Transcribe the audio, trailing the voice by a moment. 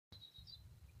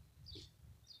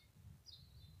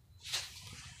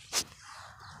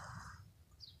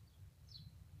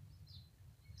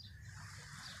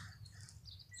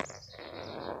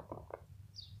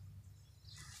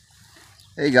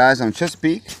Hey guys, I'm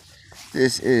Chesapeake.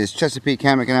 This is Chesapeake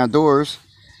Hammock and Outdoors,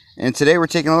 and today we're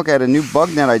taking a look at a new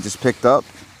bug net I just picked up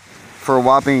for a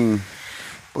whopping, I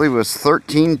believe it was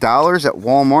 $13 at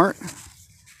Walmart.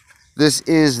 This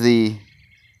is the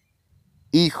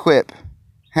Equip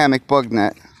Hammock Bug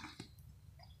Net.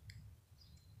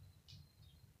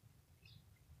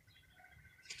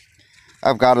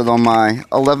 I've got it on my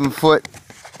 11-foot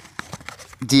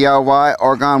DIY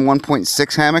Argon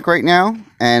 1.6 hammock right now,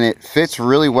 and it fits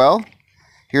really well.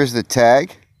 Here's the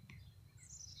tag.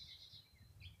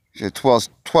 It's 12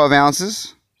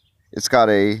 ounces. It's got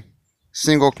a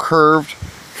single curved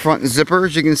front zipper,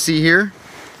 as you can see here.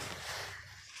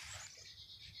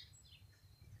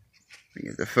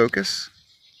 Get the focus.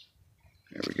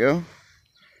 There we go.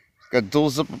 Got dual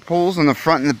zipper pulls on the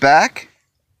front and the back.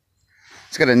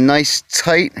 It's got a nice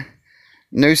tight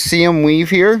no-seam weave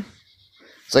here.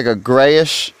 It's like a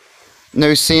grayish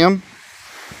no-seam,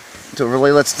 so it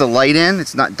really lets the light in.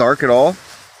 It's not dark at all.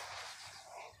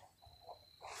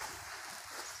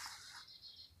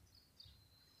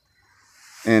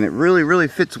 And it really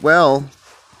fits well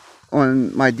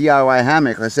on my DIY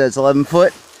hammock. Like I said, it's 11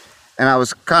 foot, and I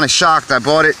was kind of shocked. I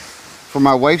bought it for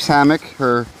my wife's hammock,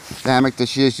 the hammock that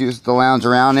she just used to lounge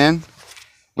around in,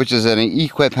 which is an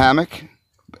Equip hammock,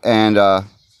 and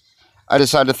I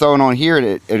decided to throw it on here,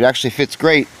 and it actually fits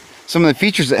great. Some of the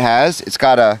features it has, it's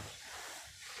got a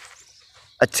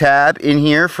tab in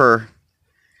here for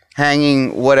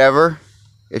hanging whatever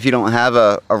if you don't have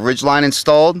a ridgeline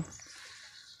installed.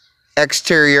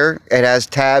 Exterior, it has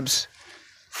tabs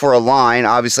for a line.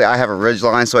 Obviously I have a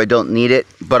ridgeline, so I don't need it,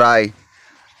 but I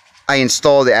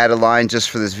installed the added line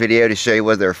just for this video to show you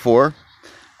what they're for.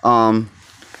 The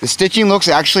stitching looks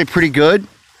actually pretty good.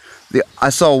 I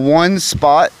saw one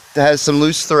spot that has some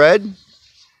loose thread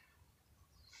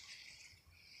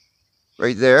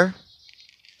right there,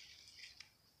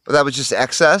 but that was just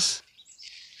excess,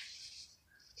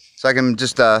 so I can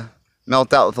just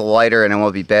melt out with a lighter and it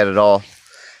won't be bad at all.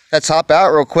 Let's hop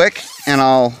out real quick and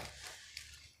I'll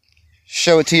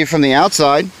show it to you from the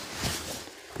outside.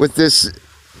 With this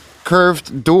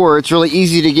curved door, it's really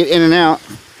easy to get in and out.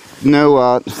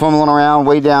 No fumbling around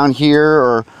way down here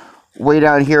or way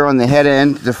down here on the head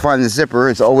end to find the zipper.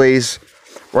 It's always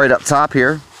right up top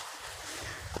here.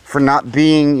 For not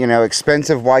being, you know,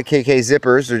 expensive YKK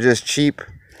zippers, they're just cheap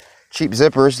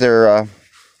zippers. They're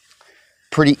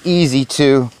pretty easy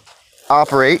to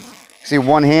operate. See,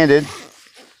 one-handed,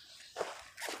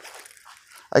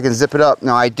 I can zip it up.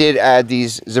 Now, I did add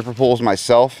these zipper pulls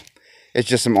myself. It's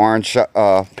just some orange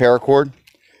paracord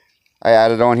I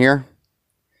added on here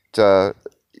to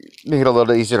make it a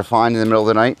little easier to find in the middle of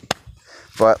the night.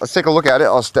 But let's take a look at it.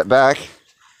 I'll step back. As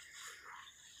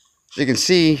you can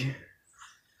see,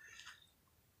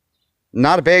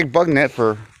 not a bad bug net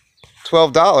for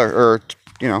 $12, or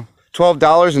you know,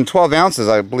 $12 and 12 ounces,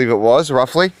 I believe it was,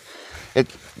 roughly.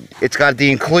 It's got the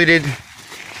included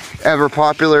ever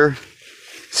popular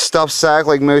stuffed sack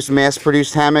like most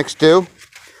mass-produced hammocks do.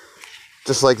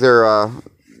 Just like their,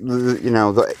 you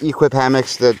know, the Equip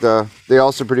hammocks that they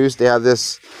also produce. They have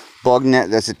this bug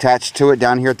net that's attached to it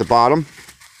down here at the bottom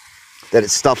that it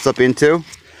stuffs up into,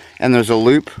 and there's a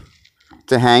loop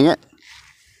to hang it.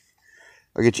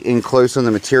 I'll get you in close on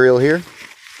the material here.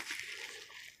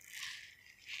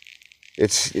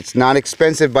 It's not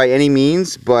expensive by any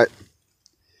means, but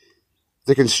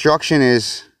the construction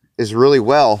is really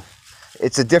well.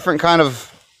 It's a different kind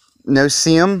of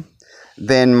no-seam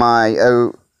than my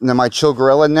Chill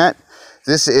Gorilla net.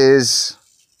 This is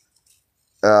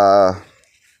a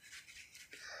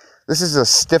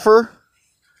stiffer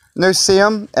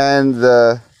no-seam, and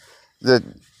the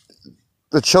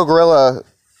Chill Gorilla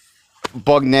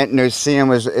bug net no-seam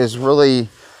is really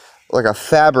like a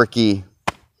fabric-y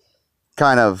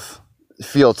kind of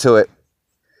feel to it.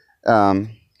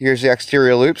 Here's the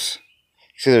exterior loops.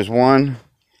 See, there's 1,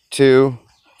 2,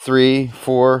 3,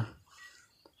 4,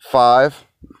 5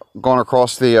 going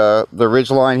across the ridge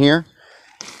line here,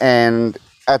 and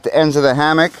at the ends of the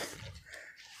hammock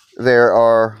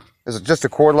there's just a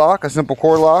cord lock, a simple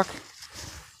cord lock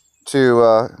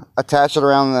to attach it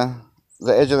around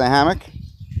the edge of the hammock.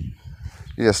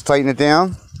 You just tighten it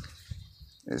down,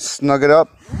 snug it up,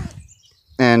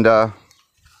 and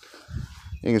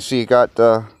you can see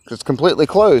it's completely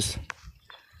closed.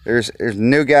 There's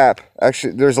no gap.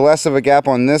 Actually, there's less of a gap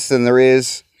on this than there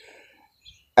is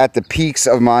at the peaks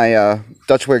of my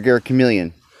Dutch Wear Gear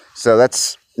Chameleon. So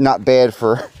that's not bad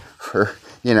for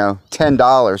you know,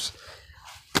 $10.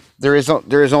 There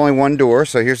is only one door,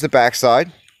 so here's the back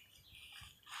side.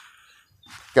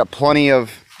 Got plenty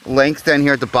of length down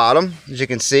here at the bottom, as you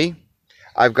can see.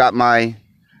 I've got my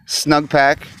snug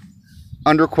pack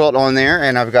under quilt on there,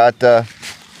 and I've got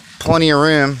plenty of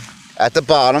room at the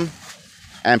bottom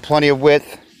and plenty of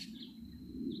width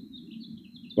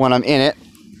when I'm in it.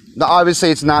 Now,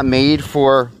 obviously it's not made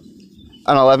for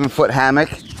an 11-foot hammock,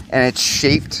 and it's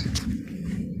shaped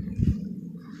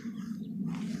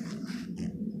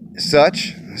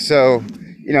such, so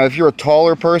you know, if you're a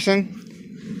taller person,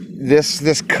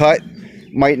 this cut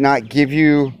might not give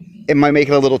you, it might make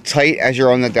it a little tight as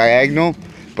you're on the diagonal,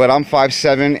 but I'm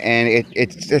 5'7", and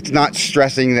it's not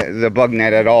stressing the bug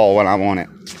net at all when I'm on it.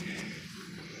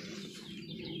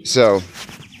 So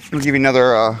I'll give you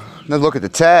another look at the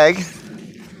tag.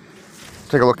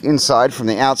 Take a look inside from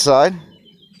the outside.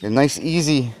 A nice,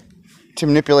 easy to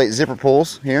manipulate zipper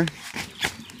pulls here.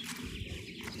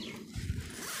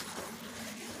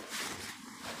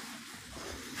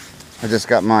 I just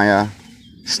got my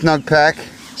snug pack,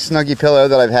 Snuggie pillow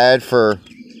that I've had for,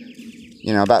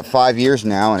 you know, about 5 years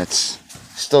now, and it's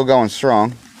still going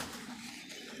strong.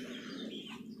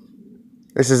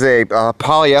 This is a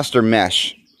polyester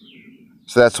mesh,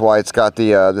 so that's why it's got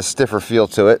the stiffer feel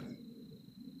to it.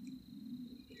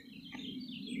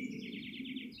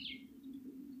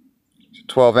 So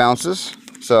 12 ounces,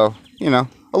 so you know,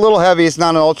 a little heavy. It's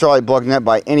not an ultralight bug net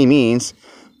by any means,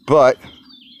 but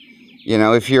you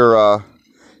know, if you're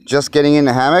just getting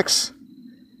into hammocks,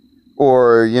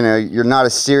 or you know, you're not a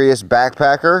serious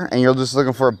backpacker and you're just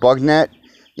looking for a bug net,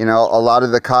 you know, a lot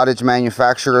of the cottage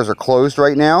manufacturers are closed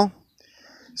right now.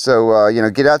 So you know,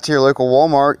 get out to your local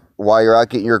Walmart while you're out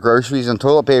getting your groceries and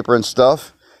toilet paper and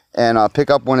stuff, and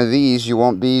pick up one of these. You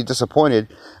won't be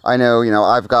disappointed. I know, you know,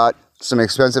 I've got some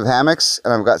expensive hammocks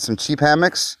and I've got some cheap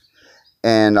hammocks,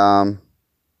 and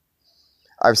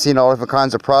I've seen all different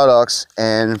kinds of products,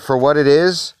 and for what it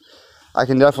is, I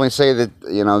can definitely say that,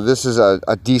 you know, this is a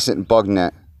decent bug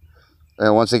net.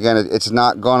 And once again, it's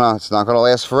not gonna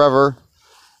last forever,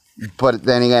 but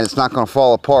then again, it's not gonna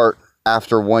fall apart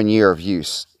after 1 year of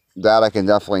use. That I can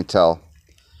definitely tell.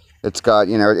 It's got,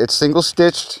 you know, it's single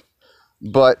stitched,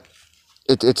 but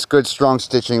it's good strong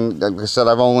stitching. Like I said,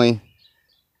 I've only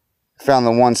found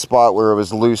the one spot where it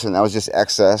was loose, and that was just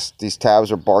excess. These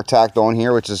tabs are bar tacked on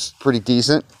here, which is pretty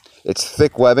decent. It's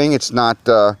thick webbing. It's not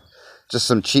just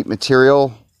some cheap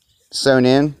material sewn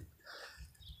in.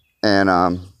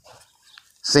 And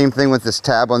same thing with this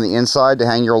tab on the inside to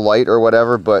hang your light or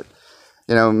whatever. But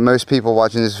you know, most people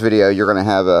watching this video, you're going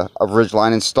to have a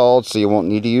Ridgeline installed, so you won't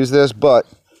need to use this. But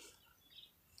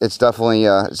it's definitely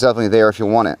there if you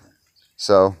want it.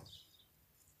 So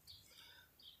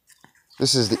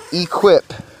this is the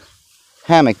Equip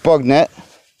hammock bug net.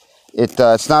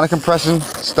 It's not a compression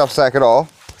stuff sack at all.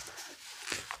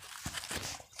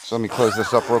 So let me close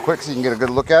this up real quick so you can get a good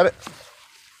look at it.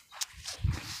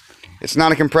 It's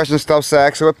not a compression stuff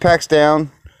sack, so it packs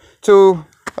down to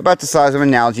about the size of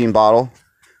an Nalgene bottle,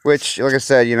 which, like I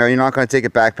said, you know, you're not going to take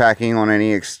it backpacking on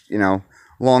any, you know,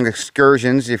 long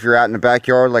excursions. If you're out in the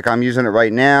backyard like I'm using it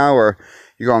right now, or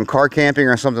you're going car camping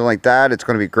or something like that, it's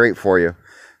going to be great for you.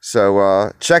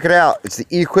 So check it out. It's the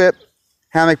Equip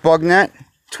hammock bug net,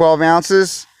 12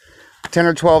 ounces, $10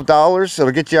 or $12.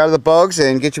 It'll get you out of the bugs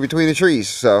and get you between the trees.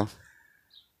 So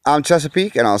I'm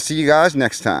Chesapeake, and I'll see you guys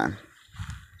next time.